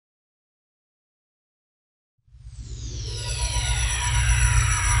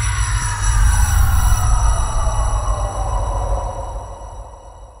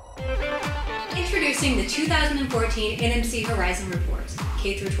2014 NMC Horizon Report,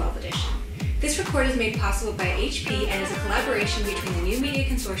 K-12 edition. This report is made possible by HP and is a collaboration between the New Media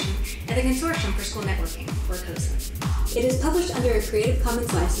Consortium and the Consortium for School Networking, or CoSN. It is published under a Creative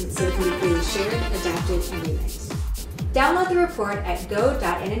Commons license so it can be freely shared, adapted, and remixed. Download the report at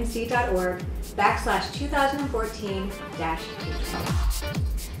go.nmc.org/2014-K-12.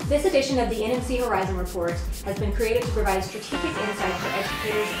 This edition of the NMC Horizon Report has been created to provide strategic insight for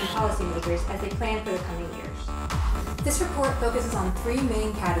educators and policymakers as they plan for the coming years. This report focuses on three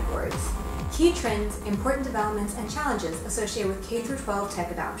main categories: key trends, important developments, and challenges associated with K-12 tech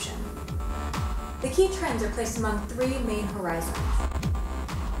adoption. The key trends are placed among three main horizons.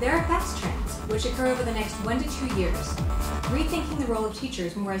 There are fast trends, which occur over the next 1 to 2 years, rethinking the role of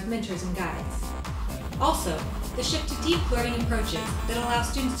teachers more as mentors and guides. Also, the shift to deep learning approaches that allow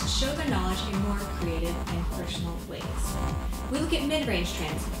students to show their knowledge in more creative and personal ways. We look at mid-range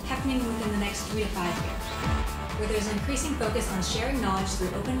trends happening within the next 3 to 5 years, where there's an increasing focus on sharing knowledge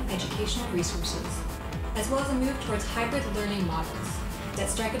through open educational resources, as well as a move towards hybrid learning models that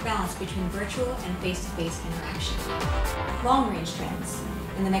strike a balance between virtual and face-to-face interaction. Long-range trends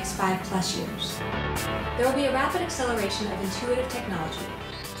in the next 5+ years. There will be a rapid acceleration of intuitive technology.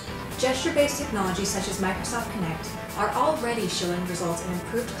 Gesture-based technologies such as Microsoft Connect are already showing results in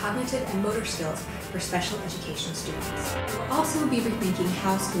improved cognitive and motor skills for special education students. We'll also be rethinking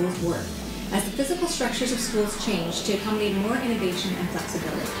how schools work, as the physical structures of schools change to accommodate more innovation and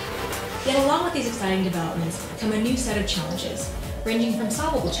flexibility. Yet along with these exciting developments come a new set of challenges, ranging from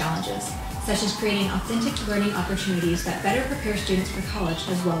solvable challenges, such as creating authentic learning opportunities that better prepare students for college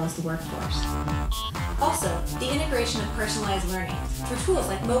as well as the workforce. Also, the integration of personalized learning through tools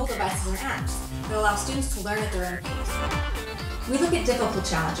like mobile devices and apps that allow students to learn at their own pace. We look at difficult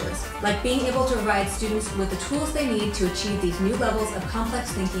challenges, like being able to provide students with the tools they need to achieve these new levels of complex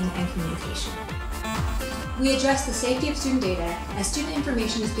thinking and communication. We address the safety of student data as student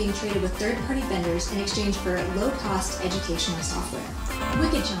information is being traded with third-party vendors in exchange for low-cost educational software.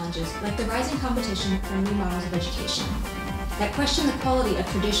 Wicked challenges, like the rising competition for new models of education, that question the quality of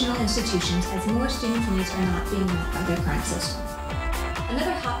traditional institutions as more students' needs are not being met by their current system.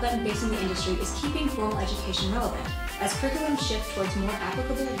 Another hot button facing the industry is keeping formal education relevant, as curriculums shift towards more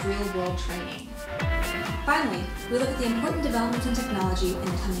applicable real-world training. Finally, we look at the important developments in technology in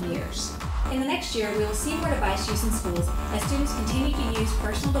the coming years. In the next year, we will see more device use in schools as students continue to use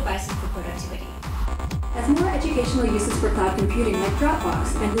personal devices for productivity. As more educational uses for cloud computing like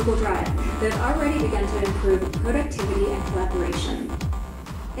Dropbox and Google Drive that have already begun to improve productivity and collaboration.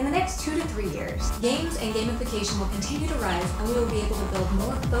 In the next 2 to 3 years, games and gamification will continue to rise, and we will be able to build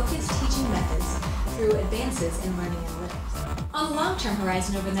more focused teaching methods through advances in learning analytics. On the long-term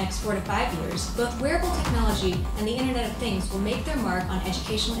horizon over the next 4 to 5 years, both wearable technology and the Internet of Things will make their mark on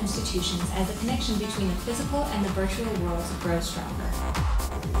educational institutions as the connection between the physical and the virtual worlds grows stronger.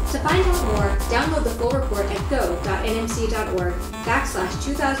 To find out more, download the full report at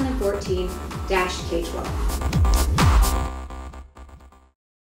go.nmc.org/2014-K-12.